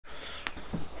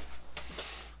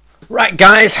Right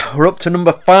guys, we're up to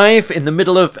number 5. In the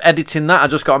middle of editing that, I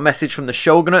just got a message from the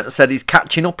Shogunate that said he's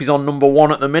catching up. He's on number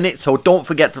 1 at the minute, so don't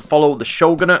forget to follow the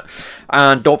Shogunate.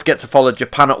 And don't forget to follow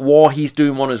Japan at War. He's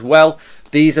doing one as well.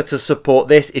 These are to support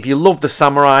this. If you love the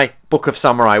Samurai, Book of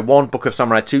Samurai 1, Book of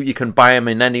Samurai 2, you can buy them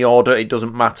in any order. It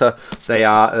doesn't matter. They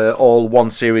are all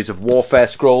one series of warfare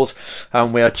scrolls.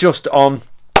 And we are just on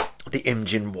the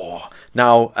Imjin War.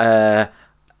 Now,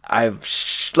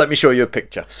 let me show you a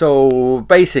picture. So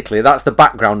basically that's the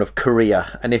background of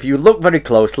Korea, and if you look very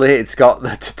closely, it's got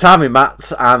the tatami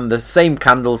mats and the same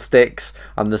candlesticks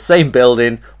and the same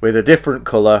building with a different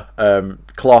colour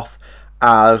cloth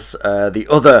as the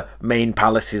other main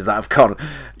palaces that have gone.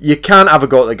 You can't have a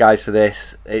go at the guys for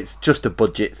this. It's just a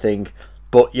budget thing,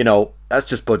 but you know, that's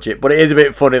just budget. But it is a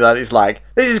bit funny that it's like,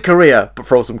 this is Korea, but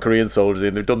throw some Korean soldiers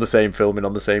in. They've done the same filming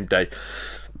on the same day.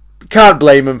 Can't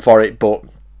blame them for it, but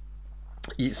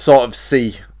you sort of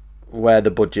see where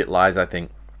the budget lies, I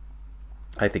think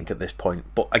at this point.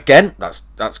 But again,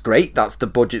 that's great. That's the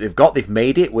budget they've got. They've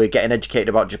made it. We're getting educated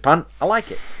about Japan. I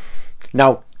like it.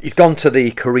 Now, he's gone to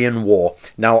the Korean War.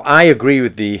 Now, I agree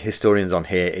with the historians on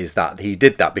here, is that he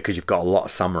did that because you've got a lot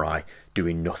of samurai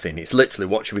doing nothing. It's literally,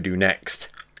 what should we do next?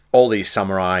 All these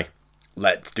samurai,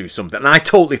 let's do something. And I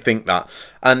totally think that.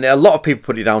 And a lot of people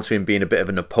put it down to him being a bit of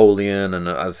a Napoleon and,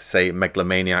 as I say, a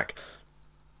megalomaniac.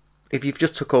 If you've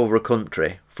just took over a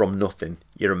country from nothing,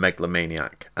 you're a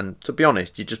megalomaniac. And to be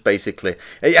honest, you just basically...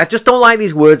 I just don't like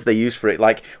these words they use for it.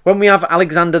 Like, when we have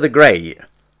Alexander the Great,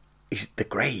 he's the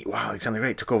Great. Wow, Alexander the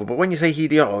Great took over. But when you say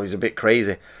Hideyoshi, oh, he's a bit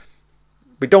crazy.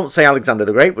 We don't say Alexander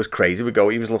the Great was crazy. We go,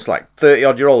 he looks like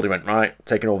 30-odd-year-old. He went, right,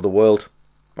 taking over the world.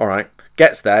 All right.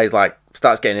 Gets there, he's like,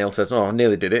 starts getting ill, says, oh, I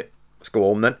nearly did it. Let's go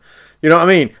home then. You know what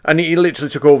I mean? And he literally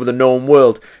took over the known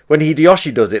world. When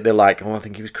Hideyoshi does it, they're like, oh, I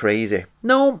think he was crazy.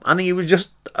 No, I think he was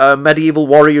just a medieval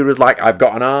warrior who was like, I've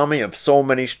got an army of so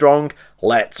many strong.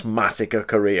 Let's massacre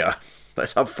Korea.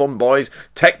 Let's have fun, boys.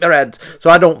 Take their heads.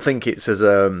 So I don't think it's as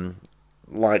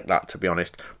like that, to be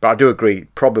honest. But I do agree,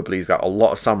 probably he's got a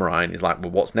lot of samurai, and he's like,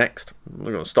 well, what's next?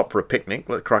 We're going to stop for a picnic.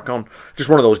 Let's crack on. Just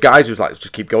one of those guys who's like, let's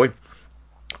just keep going.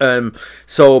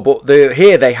 But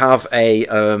here they have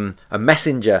a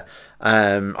messenger.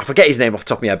 I forget his name off the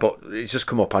top of my head, but it's just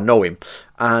come up. I know him,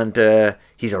 and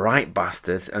he's a right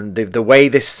bastard. And the way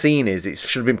this scene is, it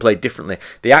should have been played differently.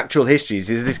 The actual history is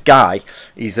this guy.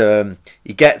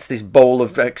 He gets this bowl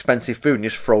of expensive food and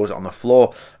just throws it on the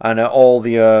floor, and all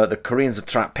the Koreans are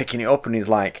trying picking it up, and he's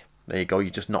like, "There you go.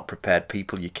 You're just not prepared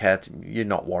people. You're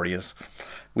not warriors.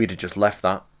 We'd have just left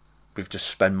that. We've just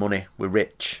spent money. We're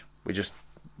rich.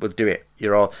 We'll do it.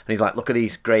 You're all..." And he's like, look at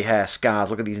these grey hair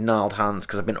scars, look at these gnarled hands,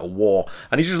 because I've been to war.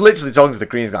 And he's just literally talking to the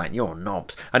Koreans like, you're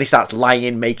knobs. And he starts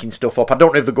lying, making stuff up. I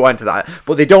don't know if they go into that,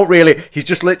 but they don't really. He's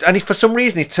just and for some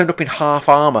reason he's turned up in half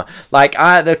armour. Like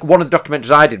one of the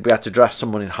documentaries I did, we had to dress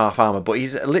someone in half armour, but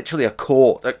he's literally at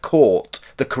court,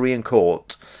 the Korean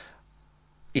court.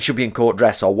 He should be in court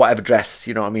dress or whatever dress,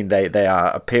 you know what I mean, they are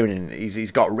appearing in.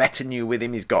 He's got retinue with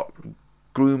him, he's got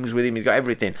grooms with him, he's got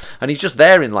everything, and he's just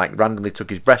there in, like, randomly took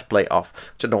his breastplate off,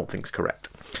 which I don't think is correct.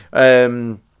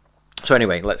 So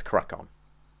anyway, let's crack on.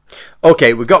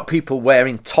 Okay, we've got people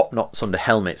wearing top knots under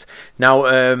helmets. Now,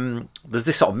 there's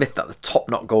this sort of myth that the top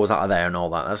knot goes out of there and all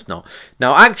that. That's not.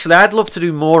 Now, actually, I'd love to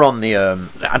do more on the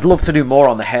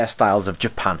hairstyles of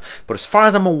Japan. But as far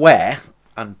as I'm aware,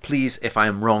 and please, if I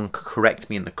am wrong, correct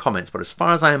me in the comments. But as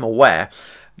far as I am aware,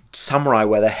 samurai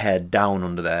wear their hair down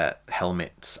under their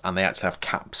helmets, and they actually have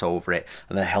caps over it,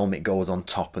 and their helmet goes on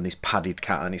top, and this padded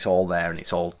cap, and it's all there, and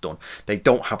it's all done. They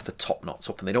don't have the top knots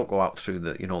up, and they don't go out through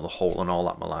the, you know, the hole and all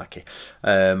that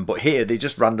malarkey. But here they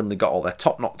just randomly got all their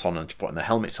top knots on and just putting their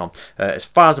helmets on. As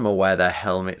far as I'm aware, their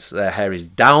hair is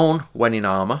down when in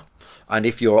armour. And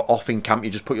if you're off in camp, you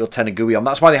just put your tenagui on.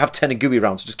 That's why they have tenagui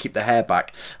around, to just keep the hair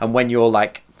back. And when you're,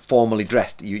 like, formally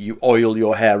dressed, you oil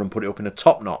your hair and put it up in a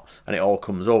top knot, and it all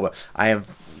comes over.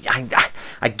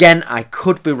 Again, I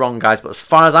could be wrong, guys, but as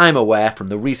far as I'm aware, from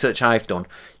the research I've done,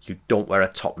 you don't wear a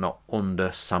top knot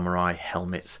under samurai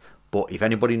helmets. But if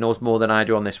anybody knows more than I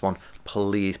do on this one,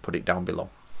 please put it down below.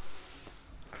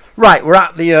 Right, we're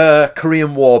at the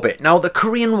Korean War bit. Now, the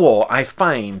Korean War, I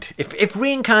find, if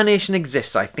reincarnation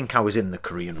exists, I think I was in the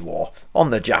Korean War.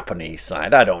 On the Japanese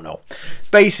side, I don't know.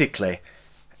 Basically,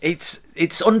 it's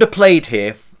underplayed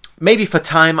here. Maybe for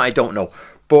time, I don't know.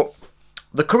 But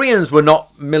the Koreans were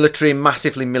not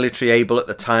massively military able at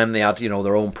the time. They had, you know,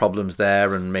 their own problems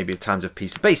there, and maybe at times of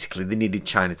peace. Basically, they needed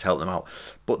China to help them out.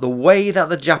 But the way that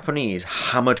the Japanese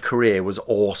hammered Korea was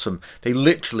awesome. They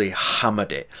literally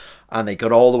hammered it, and they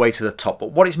got all the way to the top.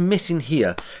 But what is missing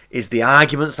here is the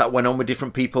arguments that went on with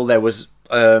different people. There was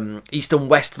East and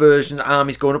West version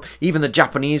armies going up. Even the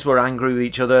Japanese were angry with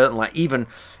each other, and like even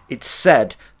it's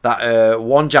said that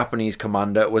one Japanese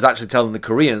commander was actually telling the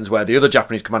Koreans where the other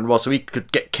Japanese commander was, so he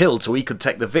could get killed, so he could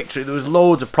take the victory. There was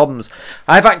loads of problems.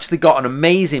 I've actually got an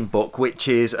amazing book, which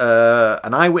is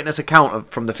an eyewitness account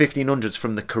from the 1500s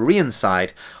from the Korean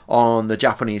side on the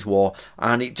Japanese war,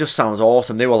 and it just sounds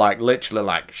awesome. They were like literally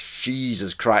like,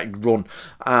 Jesus Christ, run.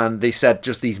 And they said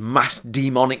just these mass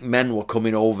demonic men were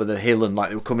coming over the hill, and like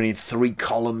they were coming in 3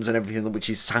 columns and everything, which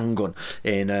is Sangun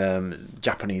in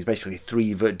Japanese, basically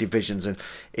 3 divisions. And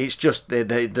it's just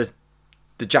the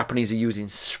Japanese are using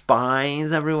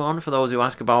spies, everyone, for those who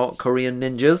ask about Korean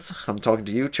ninjas. I'm talking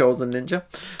to you, Chosen Ninja.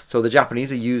 So the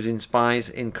Japanese are using spies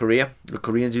in Korea, the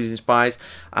Koreans using spies,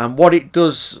 and what it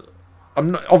does,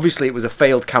 obviously it was a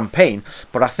failed campaign,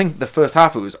 but I think the first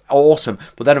half it was awesome.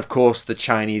 But then of course the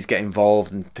Chinese get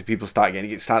involved and the people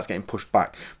it starts getting pushed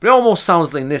back. But it almost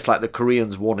sounds in this like the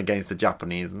Koreans won against the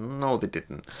Japanese. No, they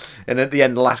didn't. And at the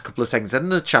end, the last couple of seconds, then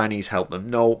the Chinese helped them.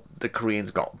 No, the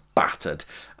Koreans got battered,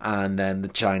 and then the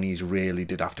Chinese really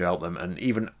did have to help them. And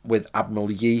even with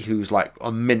Admiral Yi, who's like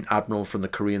a mint admiral from the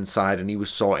Korean side, and he was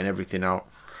sorting everything out,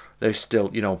 they're still,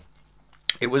 you know,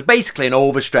 it was basically an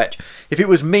overstretch. If it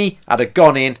was me, I'd have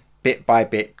gone in bit by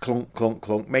bit, clunk, clunk,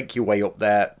 clunk, make your way up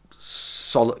there,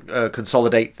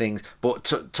 consolidate things. But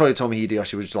Toyotomi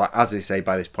Hideyoshi was, like, as they say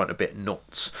by this point, a bit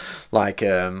nuts. Like,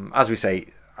 as we say,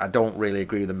 I don't really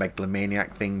agree with the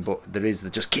megalomaniac thing, but there is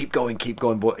the just keep going, keep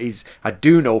going. But I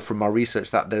do know from my research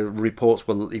that the reports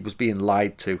he was being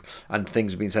lied to and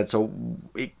things were being said. So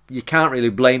you can't really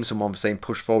blame someone for saying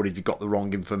push forward if you've got the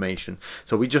wrong information.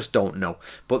 So we just don't know.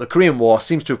 But the Korean War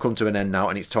seems to have come to an end now,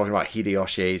 and it's talking about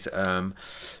Hideyoshi's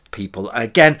people. And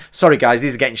again, sorry guys,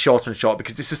 these are getting shorter and shorter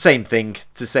because it's the same thing.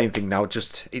 It's the same thing now.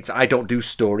 Just I don't do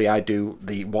story, I do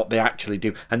what they actually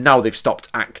do. And now they've stopped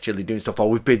actually doing stuff.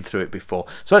 We've been through it before.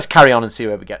 So let's carry on and see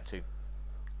where we get to.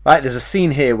 Right, there's a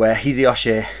scene here where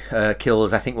Hideyoshi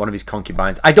kills, I think, one of his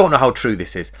concubines. I don't know how true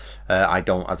this is.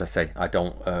 As I say, I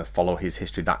don't follow his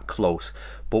history that close.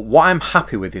 But what I'm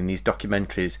happy with in these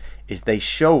documentaries is they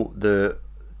show the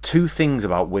 2 things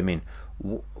about women.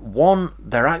 One,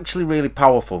 they're actually really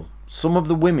powerful. Some of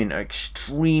the women are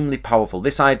extremely powerful.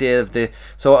 This idea of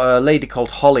so a lady called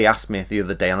Holly asked me the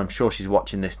other day, and I'm sure she's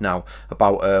watching this now,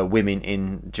 about women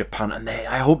in Japan. And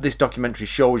I hope this documentary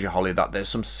shows you, Holly, that there's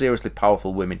some seriously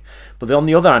powerful women. But on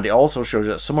the other hand, it also shows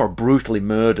you that some are brutally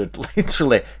murdered,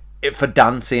 literally, for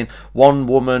dancing. One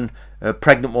woman, a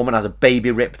pregnant woman, has a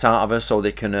baby ripped out of her so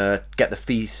they can get the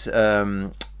fetus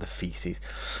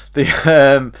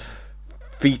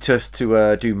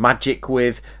to do magic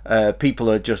with.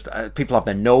 People have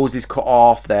their noses cut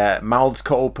off, their mouths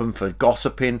cut open for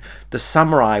gossiping. The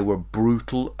samurai were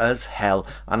brutal as hell,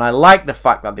 and I like the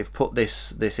fact that they've put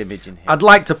this image in here. I'd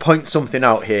like to point something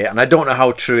out here, and I don't know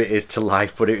how true it is to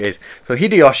life, but it is. So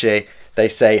Hideyoshi, they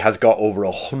say, has got over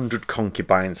 100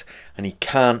 concubines, and he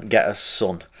can't get a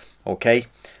son. Okay,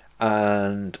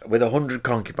 and with 100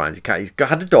 concubines, he's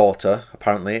had a daughter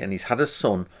apparently, and he's had a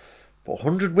son. But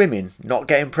 100 women not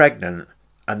getting pregnant,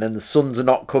 and then the sons are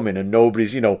not coming, and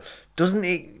nobody's, you know, doesn't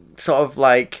it sort of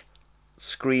like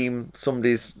scream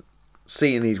somebody's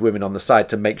seeing these women on the side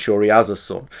to make sure he has a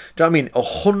son? Do you know what I mean?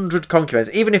 100 concubines,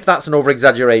 even if that's an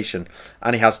over-exaggeration,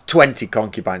 and he has 20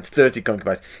 concubines, 30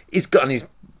 concubines, he's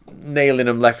nailing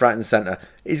them left, right and centre.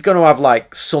 He's going to have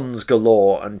like sons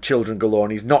galore and children galore,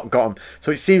 and he's not got them.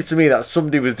 So it seems to me that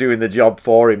somebody was doing the job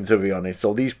for him, to be honest.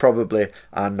 So these probably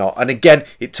are not. And again,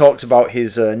 it talks about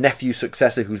his nephew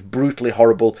successor, who's brutally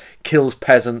horrible, kills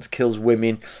peasants, kills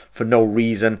women for no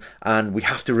reason. And we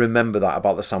have to remember that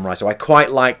about the samurai. So I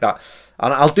quite like that.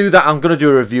 And I'll do that. I'm going to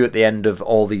do a review at the end of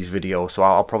all these videos, so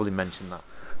I'll probably mention that.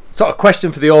 So a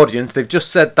question for the audience. They've just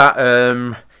said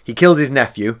that he kills his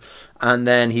nephew, and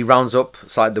then he rounds up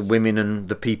the women and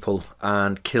the people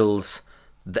and kills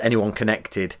anyone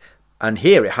connected. And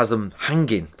here it has them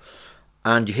hanging.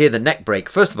 And you hear the neck break.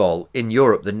 First of all, in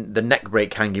Europe, the neck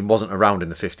break hanging wasn't around in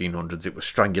the 1500s. It was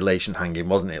strangulation hanging,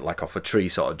 wasn't it? Like off a tree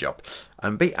sort of job.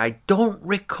 And B, I don't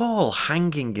recall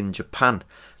hanging in Japan.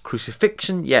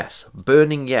 Crucifixion, yes.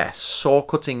 Burning, yes. Saw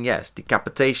cutting, yes.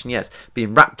 Decapitation, yes.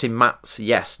 Being wrapped in mats,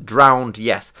 yes. Drowned,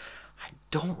 yes.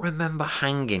 Don't remember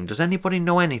hanging. Does anybody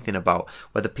know anything about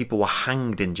whether people were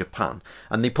hanged in Japan?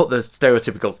 And they put the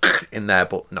stereotypical in there,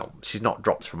 but no, she's not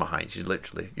dropped from a height. She's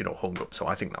literally, you know, hung up. So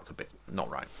I think that's a bit not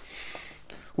right.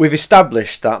 We've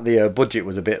established that the budget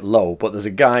was a bit low, but there's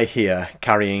a guy here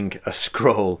carrying a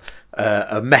scroll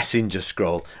a messenger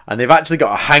scroll, and they've actually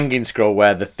got a hanging scroll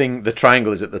where the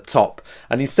triangle is at the top,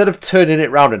 and instead of turning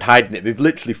it round and hiding it, they've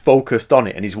literally focused on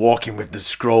it, and he's walking with the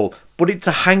scroll, but it's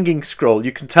a hanging scroll.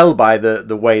 You can tell by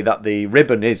the way that the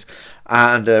ribbon is,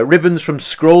 and ribbons from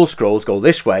scrolls go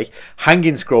this way,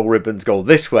 hanging scroll ribbons go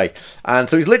this way, and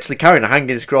so he's literally carrying a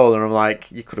hanging scroll, and I'm like,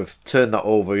 you could have turned that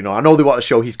over, you know. I know they want to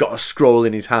show he's got a scroll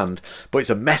in his hand, but it's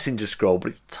a messenger scroll,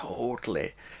 but it's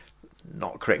totally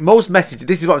not correct. Most messages,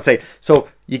 this is what I'm saying, so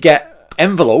you get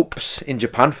envelopes in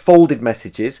Japan, folded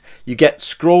messages, you get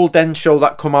scroll densho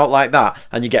that come out like that,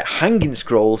 and you get hanging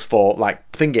scrolls for like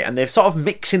thingy, and they're sort of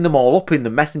mixing them all up in the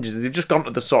messengers. They've just gone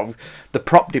to the sort of the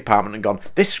prop department and gone,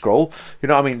 this scroll, you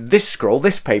know what I mean, this scroll,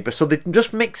 this paper, so they're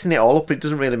just mixing it all up. It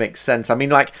doesn't really make sense. I mean,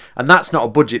 like, and that's not a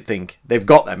budget thing, they've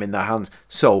got them in their hands,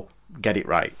 so get it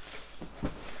right.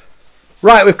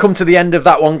 Right, we've come to the end of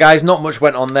that one, guys. Not much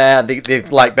went on there.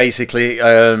 They've like basically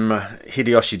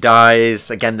Hideyoshi dies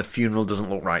again. The funeral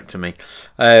doesn't look right to me,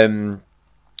 and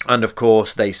of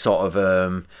course they sort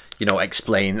of you know,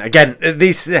 explain again.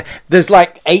 There's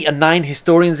like 8 or 9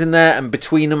 historians in there, and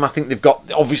between them, I think they've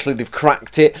got, obviously they've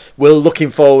cracked it. We're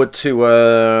looking forward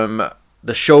to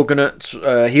the shogunate.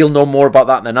 He'll know more about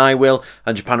that than I will,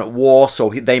 and Japan at war,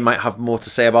 so they might have more to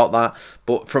say about that.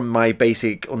 But from my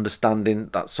basic understanding,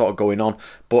 that's sort of going on.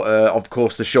 But of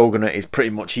course, the shogunate is pretty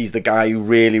much, he's the guy who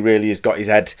really has got his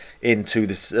head into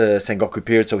this Sengoku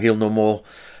period, so he'll know more.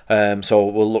 So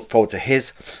we'll look forward to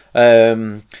his.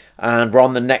 And we're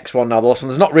on the next one now. The last one.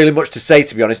 There's not really much to say,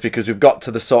 to be honest, because we've got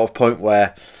to the sort of point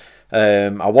where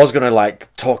I was going to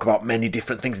like talk about many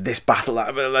different things, this battle,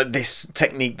 this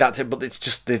technique, that's it, but it's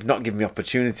just, they've not given me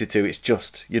opportunity to. It's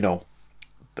just, you know,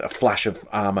 a flash of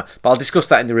armour. But I'll discuss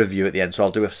that in the review at the end, so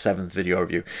I'll do a 7th video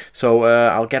review. So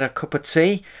I'll get a cup of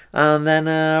tea, and then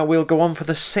we'll go on for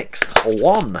the 6th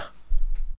one.